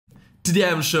Today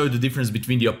I will show you the difference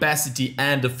between the opacity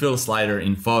and the fill slider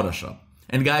in Photoshop.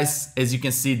 And guys, as you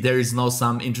can see, there is no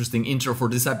some interesting intro for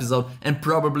this episode, and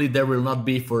probably there will not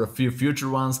be for a few future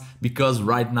ones, because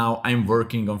right now I'm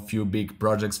working on few big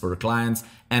projects for clients,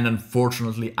 and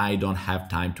unfortunately I don't have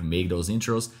time to make those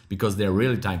intros because they're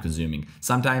really time consuming.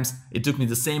 Sometimes it took me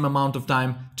the same amount of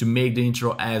time to make the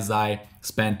intro as I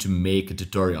spent to make a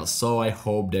tutorial, so I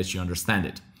hope that you understand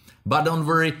it. But don't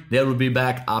worry, they will be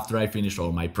back after I finish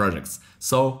all my projects.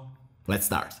 So let's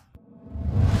start.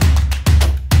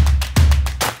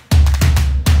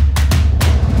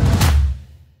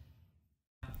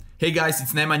 Hey guys,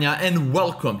 it's Nemanja and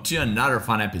welcome to another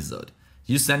fun episode.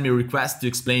 You sent me a request to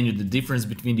explain you the difference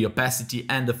between the opacity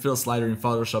and the fill slider in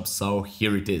Photoshop, so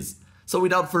here it is. So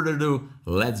without further ado,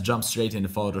 let's jump straight into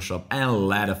Photoshop and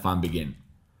let the fun begin.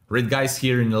 Right guys,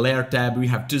 here in the layer tab we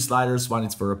have two sliders, one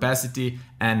is for opacity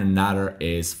and another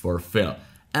is for fill.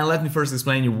 And let me first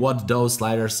explain you what those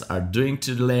sliders are doing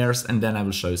to the layers, and then I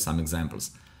will show you some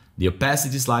examples. The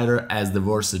opacity slider, as the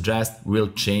word suggests, will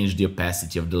change the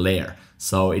opacity of the layer.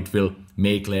 So it will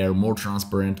make layer more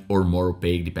transparent or more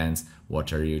opaque, depends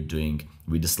what are you doing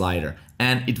with the slider.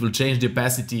 And it will change the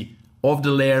opacity of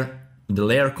the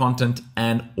layer content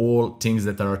and all things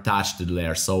that are attached to the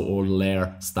layer, so all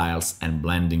layer styles and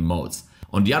blending modes.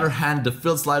 On the other hand, the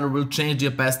fill slider will change the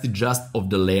opacity just of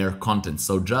the layer content,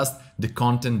 so just the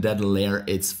content that the layer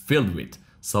is filled with.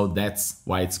 So that's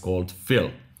why it's called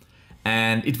fill.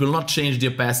 And it will not change the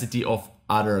opacity of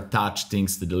other attached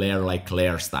things to the layer like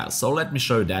layer styles. So let me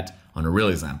show you that on a real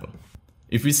example.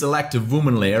 If we select a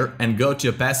woman layer and go to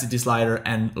opacity slider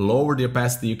and lower the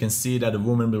opacity, you can see that the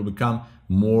woman will become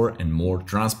more and more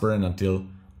transparent until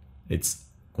it's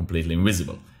completely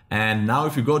invisible. And now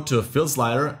if you go to a fill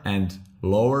slider and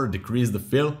decrease the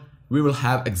fill, we will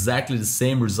have exactly the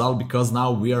same result, because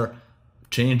now we are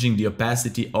changing the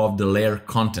opacity of the layer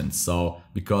content. So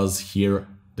because here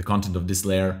the content of this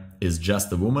layer is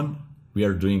just a woman, we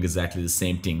are doing exactly the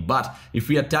same thing. But if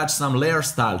we attach some layer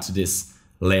style to this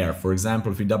layer, for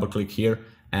example, if we double click here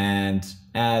and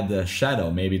add a shadow,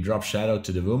 maybe drop shadow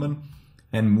to the woman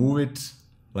and move it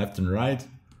left and right,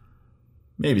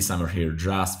 maybe somewhere here,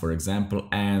 just for example,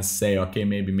 and say okay,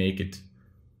 maybe make it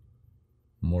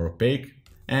more opaque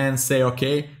and say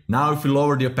okay. Now if we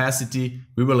lower the opacity,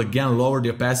 we will again lower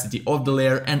the opacity of the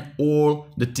layer and all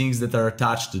the things that are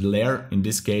attached to the layer, in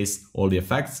this case all the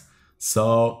effects.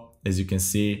 So as you can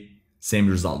see, same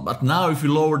result. But now if we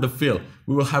lower the fill,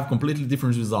 we will have completely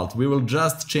different result. We will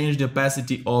just change the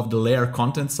opacity of the layer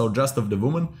content, so just of the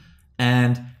woman,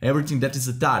 and everything that is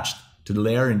attached to the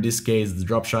layer, in this case the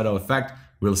drop shadow effect,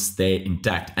 will stay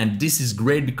intact. And this is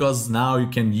great because now you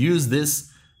can use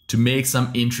this to make some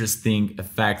interesting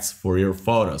effects for your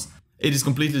photos. It is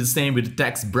completely the same with the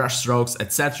text, brush strokes,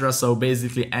 etc. So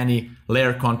basically any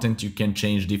layer content you can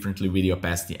change differently with the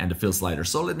opacity and the fill slider.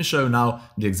 So let me show you now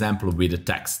the example with the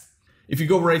text. If you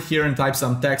go right here and type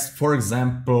some text, for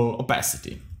example,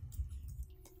 opacity.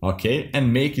 Okay,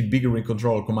 and make it bigger with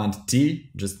Control Command T,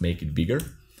 just make it bigger.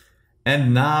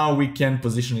 And now we can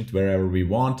position it wherever we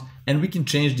want, and we can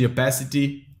change the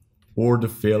opacity or the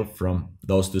fill from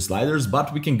those two sliders,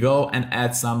 but we can go and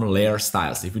add some layer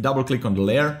styles. If we double click on the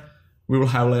layer, we will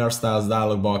have layer styles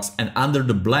dialog box, and under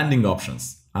the blending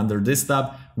options, under this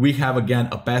tab, we have again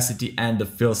opacity and the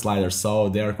fill slider, so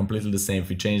they are completely the same. If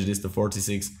we change this to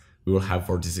 46, we will have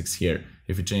 46 here.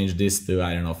 If we change this to,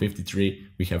 I don't know, 53,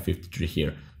 we have 53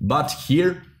 here. But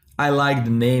here, I like the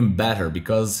name better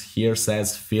because here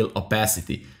says fill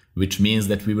opacity, which means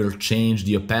that we will change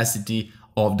the opacity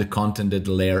of the content that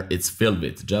the layer is filled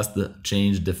with, just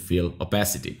change the fill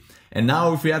opacity. And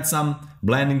now if we add some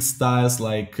blending styles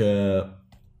like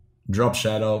drop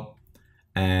shadow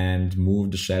and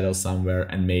move the shadow somewhere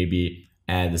and maybe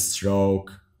add a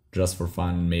stroke just for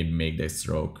fun, maybe make the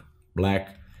stroke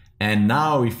black. And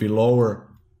now if we lower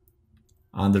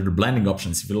under the blending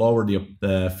options, if we lower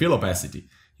the fill opacity,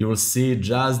 you will see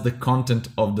just the content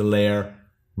of the layer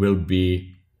will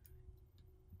be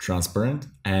transparent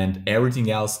and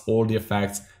everything else, all the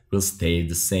effects will stay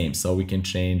the same. So we can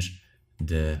change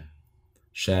the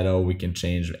shadow, we can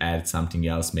add something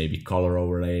else, maybe color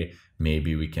overlay,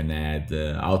 maybe we can add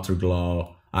outer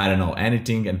glow, I don't know,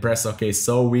 anything, and press OK.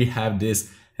 So we have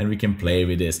this and we can play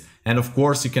with this. And of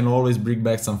course you can always bring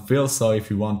back some fill, so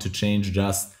if you want to change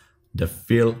just the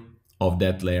fill of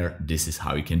that layer, this is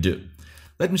how you can do.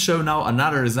 Let me show you now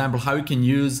another example how you can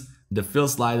use the fill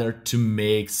slider to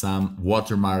make some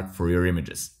watermark for your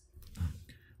images.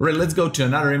 Right, let's go to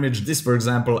another image, this for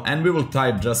example, and we will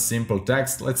type just simple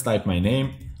text. Let's type my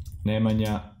name,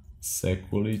 Nemanja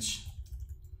Sekulic.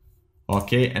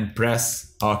 Okay, and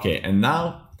press OK. And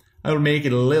now I will make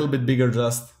it a little bit bigger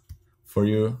just for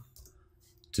you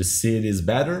to see this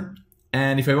better.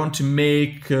 And if I want to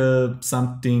make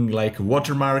something like a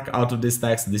watermark out of this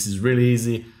text, this is really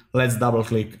easy. Let's double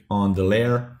click on the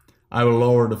layer. I will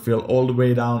lower the fill all the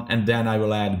way down, and then I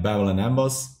will add bevel and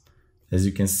emboss. As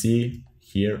you can see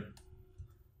here,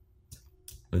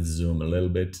 let's zoom a little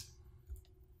bit.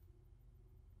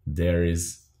 There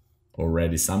is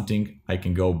already something. I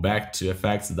can go back to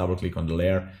effects, double click on the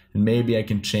layer, and maybe I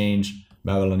can change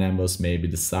bevel and emboss, maybe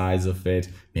the size of it.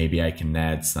 Maybe I can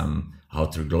add some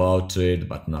outer glow to it,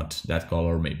 but not that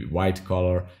color, maybe white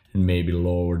color, and maybe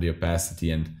lower the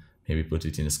opacity and maybe put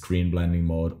it in a screen blending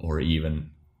mode or even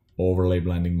overlay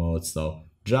blending mode. So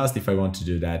just if I want to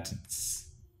do that, it's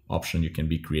option, you can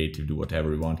be creative, do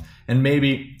whatever you want. And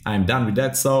maybe I'm done with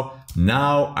that. So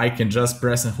now I can just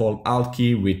press and hold Alt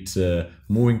key with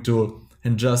moving tool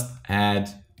and just add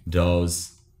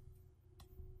those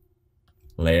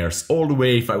layers all the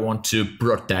way if I want to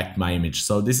protect my image.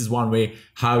 So this is one way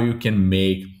how you can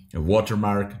make a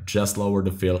watermark, just lower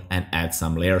the fill and add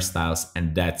some layer styles,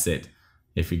 and that's it.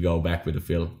 If we go back with the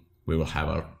fill, we will have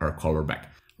our color back.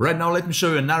 Right now, let me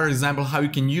show you another example how you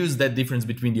can use that difference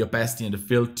between the opacity and the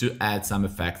fill to add some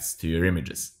effects to your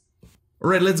images.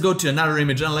 Alright, let's go to another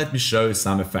image and let me show you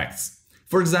some effects.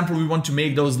 For example, we want to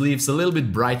make those leaves a little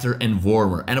bit brighter and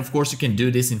warmer. And of course, you can do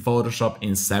this in Photoshop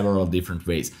in several different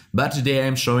ways. But today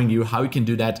I'm showing you how you can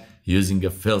do that using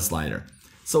a fill slider.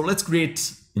 So let's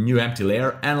create a new empty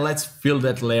layer and let's fill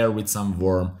that layer with some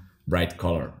warm, bright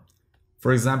color.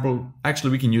 For example,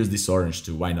 actually we can use this orange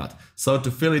too, why not? So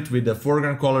to fill it with the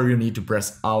foreground color, you need to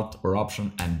press Alt or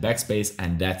Option and Backspace,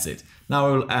 and that's it. Now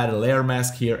I will add a layer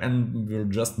mask here and we'll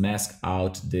just mask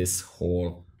out this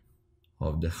whole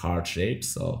of the heart shape.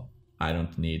 So I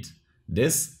don't need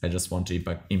this. I just want to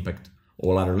impact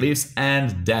all other leaves,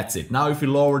 and that's it. Now if we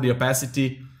lower the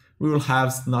opacity, we will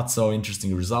have not so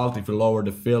interesting result. If we lower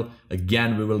the fill,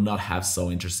 again, we will not have so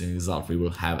interesting result. We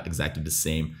will have exactly the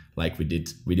same like we did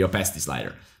with the opacity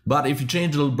slider. But if you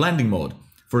change the blending mode,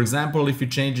 for example, if you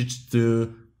change it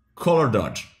to color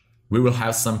dodge, we will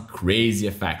have some crazy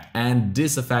effect. And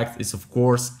this effect is of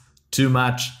course too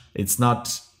much. It's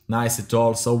not nice at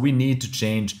all. So we need to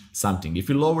change something. If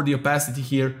you lower the opacity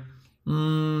here,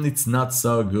 it's not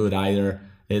so good either.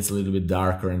 It's a little bit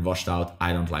darker and washed out.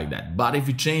 I don't like that. But if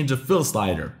you change the fill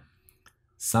slider,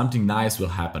 something nice will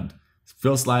happen.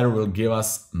 Fill slider will give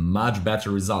us much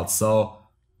better results. So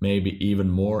maybe even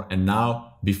more. And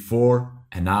now before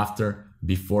and after,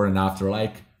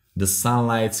 like the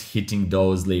sunlight's hitting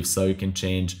those leaves. So you can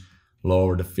change,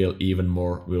 lower the fill even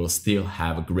more. We will still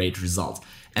have a great result.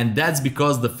 And that's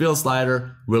because the fill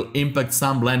slider will impact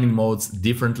some blending modes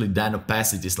differently than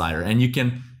opacity slider. And you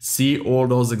can see all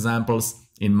those examples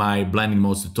in my blending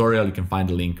modes tutorial. You can find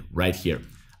the link right here.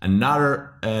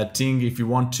 Another thing, if you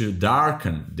want to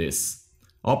darken this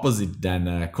opposite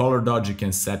than color dodge, you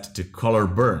can set to color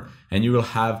burn and you will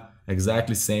have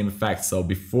exactly same effect. So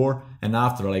before and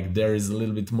after, like there is a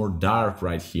little bit more dark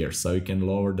right here. So you can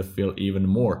lower the fill even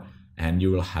more and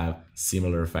you will have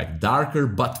similar effect. Darker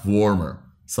but warmer.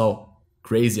 So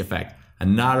crazy effect.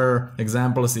 Another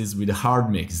example is with the hard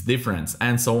mix, difference,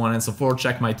 and so on and so forth.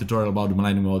 Check my tutorial about the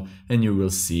blending mode and you will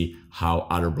see how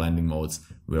other blending modes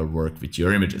will work with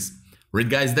your images. Right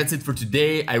guys, that's it for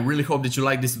today. I really hope that you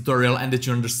like this tutorial and that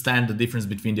you understand the difference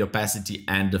between the opacity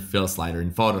and the fill slider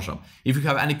in Photoshop. If you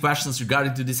have any questions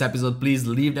regarding to this episode, please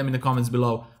leave them in the comments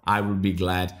below. I will be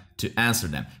glad to answer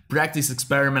them. Practice,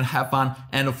 experiment, have fun,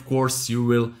 and of course you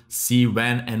will see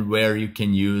when and where you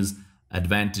can use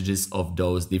advantages of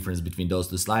those difference between those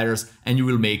two sliders, and you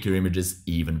will make your images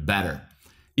even better.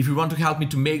 If you want to help me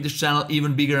to make this channel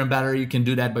even bigger and better, you can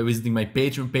do that by visiting my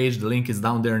Patreon page. The link is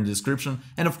down there in the description,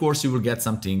 and of course you will get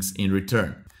some things in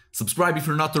return. Subscribe if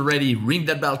you're not already, ring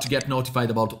that bell to get notified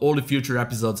about all the future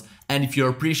episodes, and if you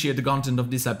appreciate the content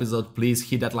of this episode, please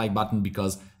hit that like button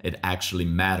because it actually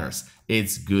matters.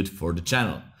 It's good for the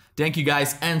channel. Thank you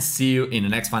guys, and see you in the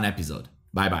next fun episode.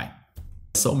 Bye bye.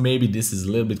 So maybe this is a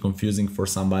little bit confusing for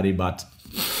somebody, but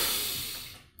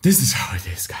this is how it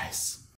is, guys.